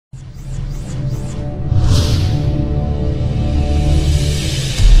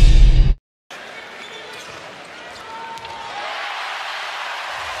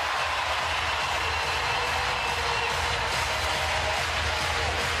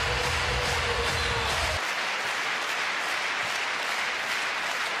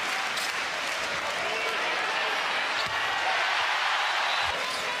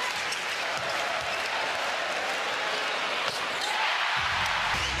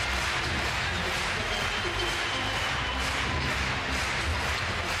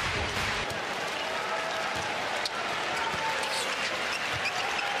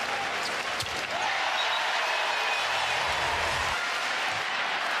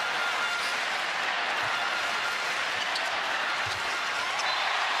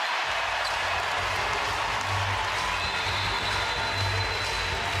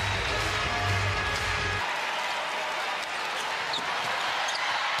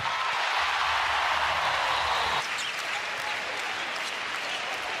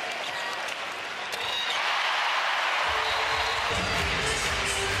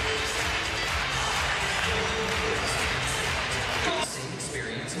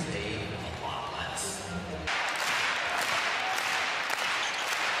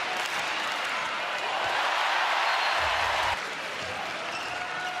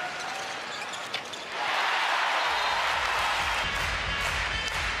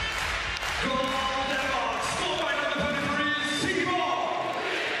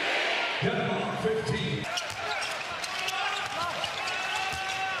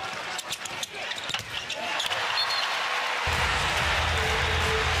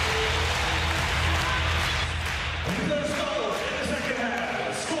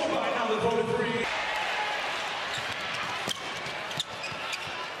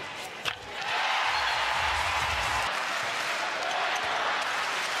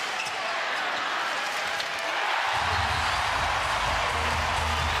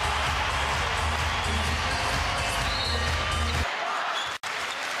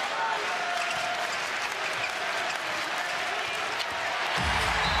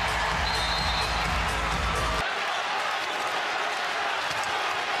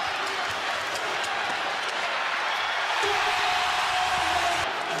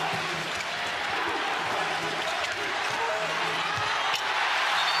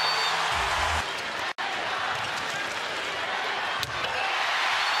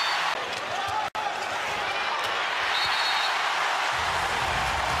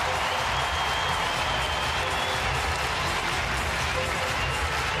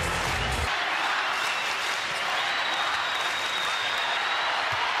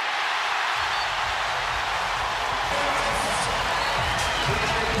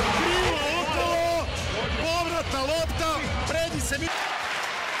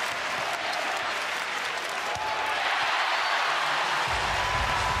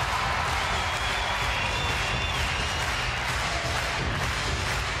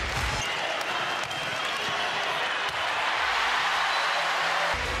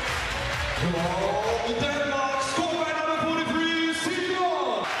Denmark, scored by number 43,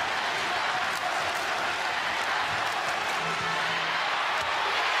 Simon.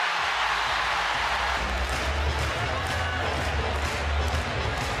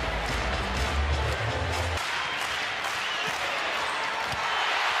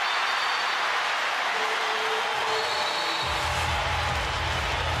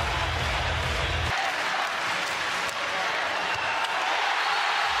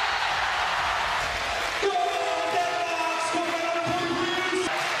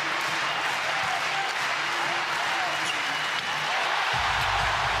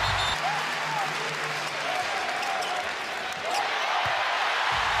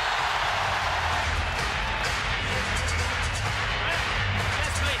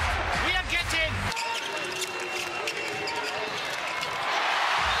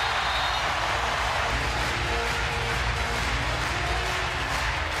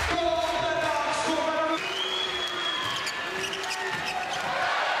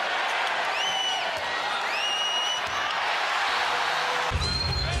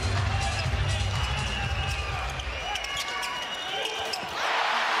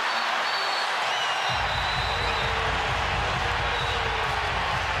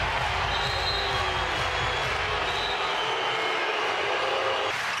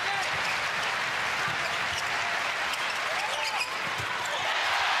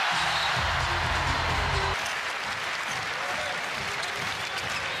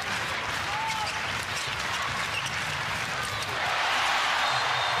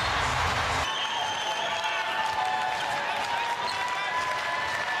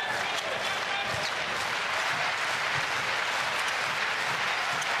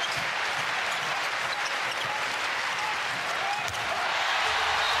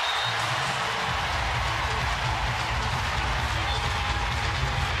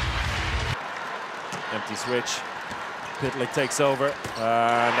 Empty switch. Pytlick takes over,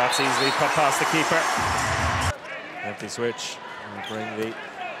 and that's easily put past the keeper. Empty switch. And bring the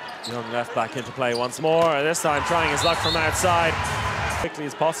young left back into play once more. This time trying his luck from outside. Quickly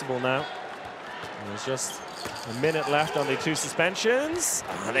as possible now. And there's just a minute left on the 2 suspensions.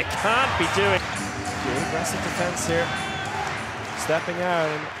 And they can't be doing good aggressive defense here. Stepping out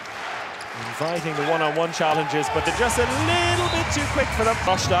and inviting the one-on-one challenges, but they're just a little bit too quick for them.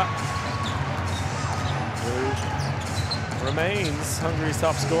 Bogetoft remains Hungary's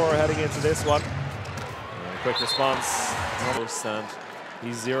top scorer heading into this one. Quick response, and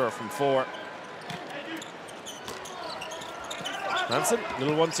he's 0 from 4. Hansen,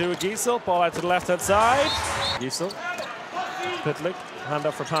 little 1-2 with Giesel, ball out to the left-hand side. Giesel, Pytlick, hand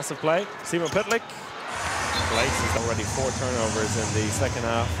up for passive play. Simon Pytlick. He's already 4 turnovers in the second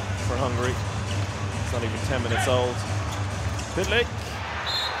half for Hungary. It's not even 10 minutes old. Pytlick,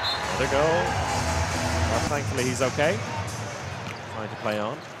 another goal. Well, thankfully he's okay. Trying to play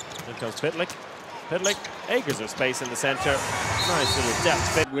on. Here comes Pytlick. Pytlick, acres of space in the centre. Nice little depth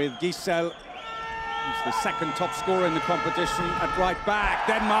fit. With Giesel, he's the second top scorer in the competition at right back.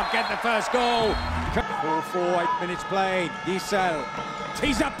 Denmark get the first goal. 4-4, 8 minutes played. Giesel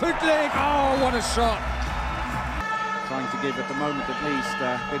tees up Pytlick. Oh, what a shot. Trying to give, at the moment at least,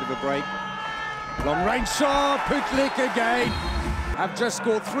 a bit of a break. Long range shot, Pytlick again. Have just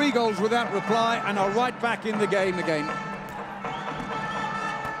scored 3 goals without reply and are right back in the game again.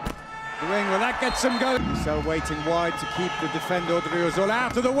 The wing, well, that gets them going. Giesel waiting wide to keep the defender Odriozol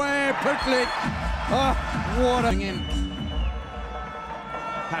out of the way. Pytlick, oh, what a in.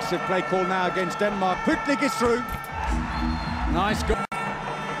 Passive play call now against Denmark. Pytlick is through. Nice goal.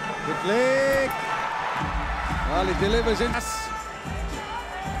 Pytlick. Well, he delivers in. The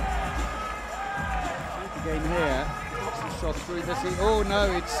game here. Shot through this. Oh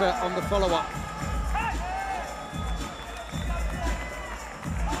no, it's on the follow-up.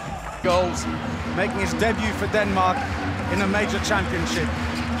 Goals, making his debut for Denmark in a major championship.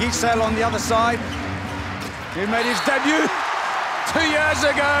 Giesel on the other side. He made his debut 2 years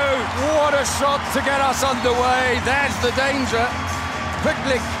ago. What a shot to get us underway. There's the danger.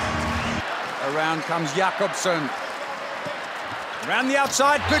 Pytlick. Around comes Jakobsen. Around the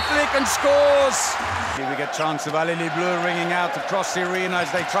outside, Pytlick, and scores. Here we get chance of Allez les Bleus ringing out across the arena as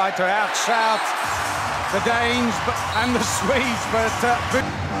they try to outshout the Danes and the Swedes, but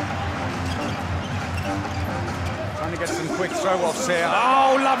trying to get some quick throw-offs here.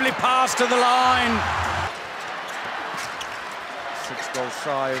 Oh, lovely pass to the line. 6 goals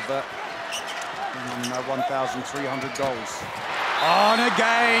shy of 1,300 goals. On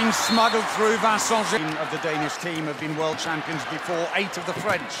again, smuggled through Vincent of the Danish team have been world champions before, 8 of the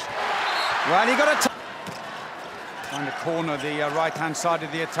French. Well, he got a Trying to corner the right-hand side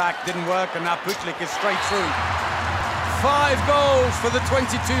of the attack, didn't work, and now Pytlick is straight through. 5 goals for the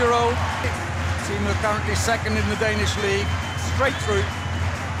 22-year-old. Team are currently second in the Danish league, straight through.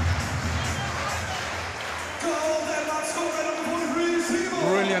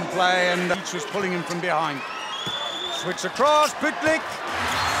 Brilliant play, and each was pulling him from behind. Switch across, Pytlick.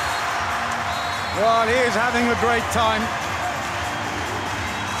 Well, he is having a great time.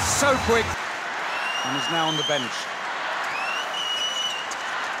 So quick. And is now on the bench.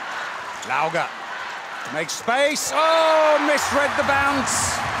 Lauger makes space. Oh, misread the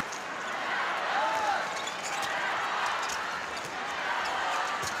bounce.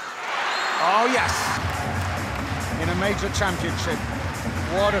 Oh, yes. In a major championship.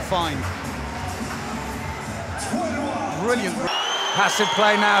 What a find. Brilliant. Passive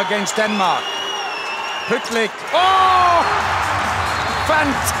play now against Denmark. Pytlick. Oh!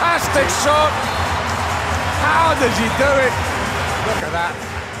 Fantastic shot. How did he do it? Look at that.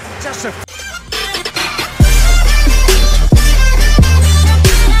 Just a